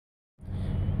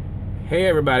Hey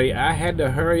everybody, I had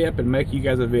to hurry up and make you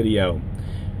guys a video.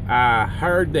 I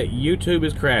heard that YouTube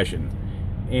is crashing,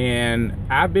 and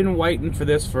I've been waiting for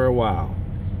this for a while.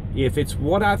 If it's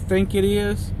what I think it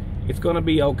is, it's going to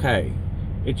be okay.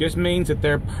 It just means that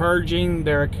they're purging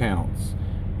their accounts.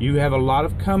 You have a lot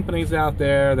of companies out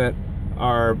there that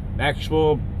are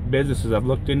actual businesses. I've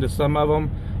looked into some of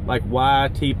them, like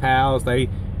YT Pals. Their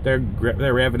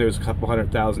revenue is a couple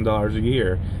 $100,000 a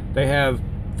year. They have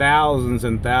thousands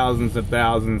and thousands and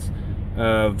thousands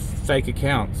of fake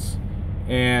accounts,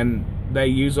 and they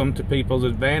use them to people's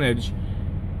advantage,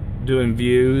 doing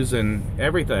views and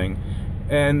everything.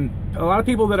 And a lot of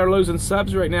people that are losing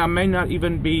subs right now may not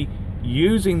even be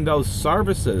using those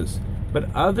services,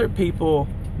 but other people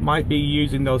might be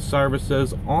using those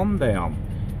services on them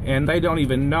and they don't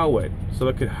even know it, so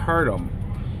it could hurt them.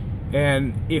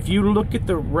 And if you look at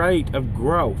the rate of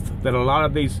growth that a lot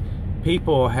of these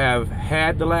people have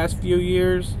had the last few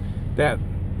years, that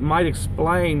might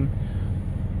explain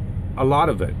a lot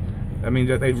of it. I mean,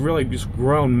 that they've really just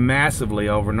grown massively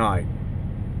overnight.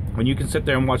 When you can sit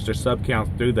there and watch their sub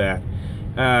counts do that.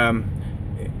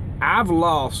 I've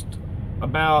lost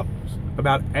about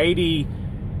 80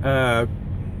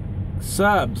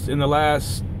 subs in the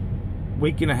last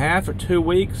week and a half or 2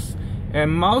 weeks,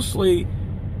 and mostly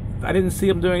I didn't see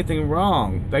them do anything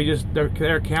wrong. They just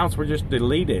their accounts were just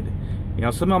deleted. You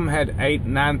know, some of them had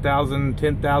 8,000, 9,000,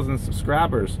 10,000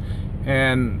 subscribers,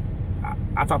 and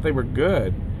I thought they were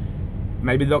good.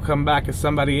 Maybe they'll come back as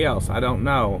somebody else. I don't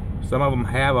know. Some of them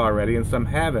have already, and some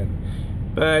haven't.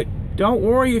 But don't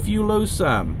worry if you lose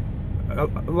some.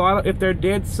 If they're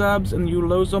dead subs and you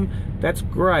lose them, that's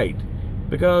great,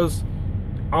 because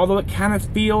although it kind of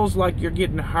feels like you're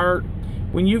getting hurt,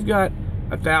 when you've got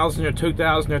 1,000 or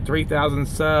 2,000 or 3,000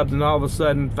 subs and all of a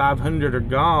sudden 500 are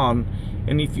gone,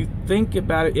 and if you think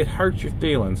about it, it hurts your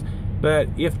feelings. But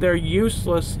if they're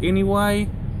useless anyway,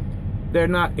 they're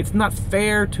not. It's not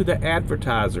fair to the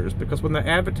advertisers, because when the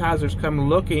advertisers come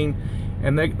looking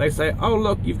and they say, oh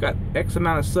look, you've got X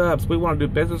amount of subs, we want to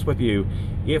do business with you.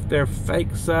 If they're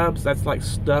fake subs, that's like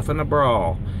stuff in a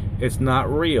bra. It's not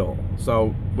real.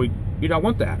 So you don't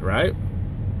want that, right?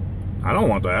 I don't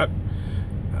want that.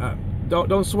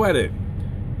 Don't sweat it.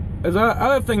 There's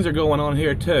other things are going on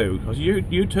here too.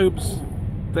 YouTube's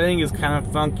thing is kind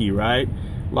of funky, right?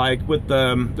 Like with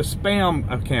the spam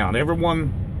account,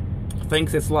 everyone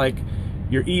thinks it's like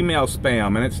your email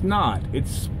spam, and it's not. It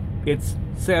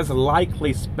says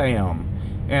likely spam,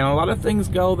 and a lot of things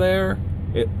go there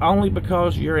only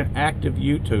because you're an active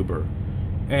YouTuber.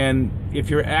 And if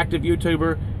you're an active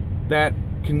YouTuber, that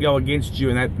can go against you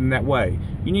in that way.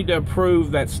 You need to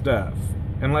approve that stuff,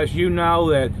 unless you know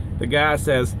that the guy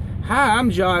says, hi,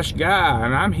 I'm Josh Guy,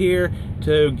 and I'm here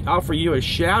to offer you a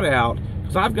shout out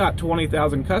because I've got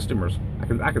 20,000 customers.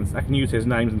 I can use his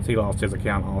name since he lost his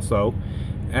account also,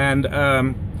 and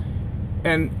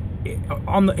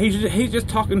he's just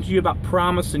talking to you about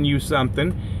promising you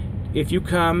something if you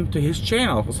come to his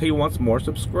channel, because he wants more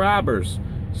subscribers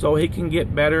so he can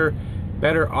get better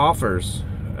offers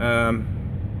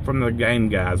from the game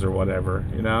guys or whatever.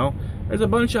 You know, there's a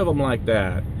bunch of them like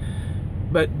that.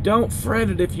 But don't fret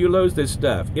it if you lose this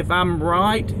stuff. If I'm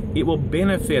right, it will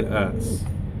benefit us.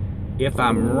 If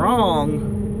I'm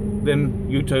wrong,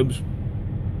 then YouTube's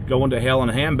going to hell in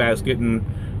a handbasket, and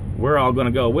we're all going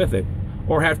to go with it,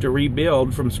 or have to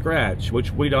rebuild from scratch,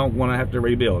 which we don't want to have to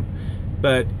rebuild.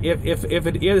 But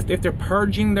if they're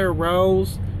purging their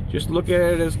roles, just look at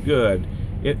it as good.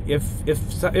 If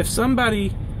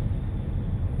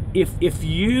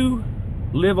you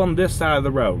live on this side of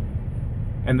the road,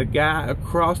 and the guy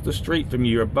across the street from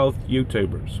you are both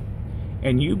YouTubers,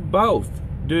 and you both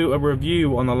do a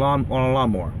review on a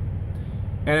lawnmower,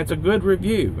 and it's a good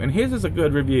review, and his is a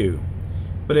good review,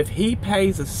 but if he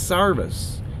pays a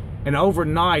service and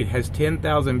overnight has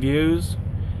 10,000 views,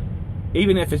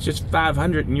 even if it's just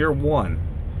 500 and you're one,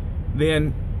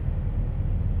 then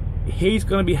he's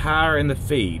going to be higher in the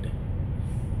feed,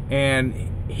 and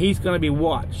he's going to be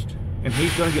watched, and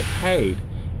he's going to get paid.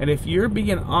 And if you're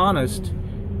being honest,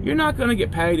 you're not going to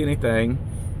get paid anything,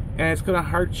 and it's going to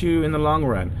hurt you in the long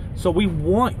run. So we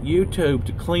want YouTube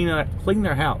to clean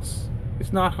their house.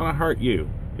 It's not going to hurt you.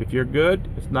 If you're good,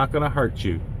 it's not going to hurt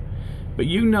you. But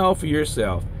you know for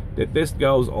yourself that this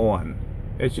goes on.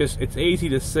 It's easy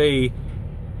to see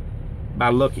by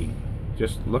looking.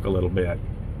 Just look a little bit.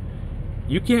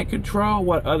 You can't control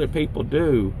what other people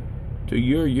do to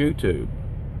your YouTube,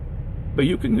 but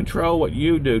you can control what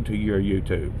you do to your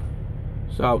YouTube.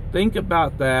 So think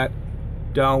about that.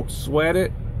 Don't sweat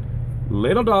it.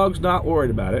 Little dog's not worried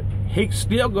about it. He's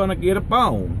still gonna get a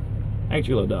bone, ain't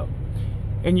you, little dog?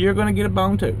 And you're gonna get a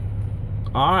bone too.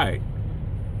 All right.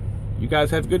 You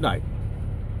guys have a good night.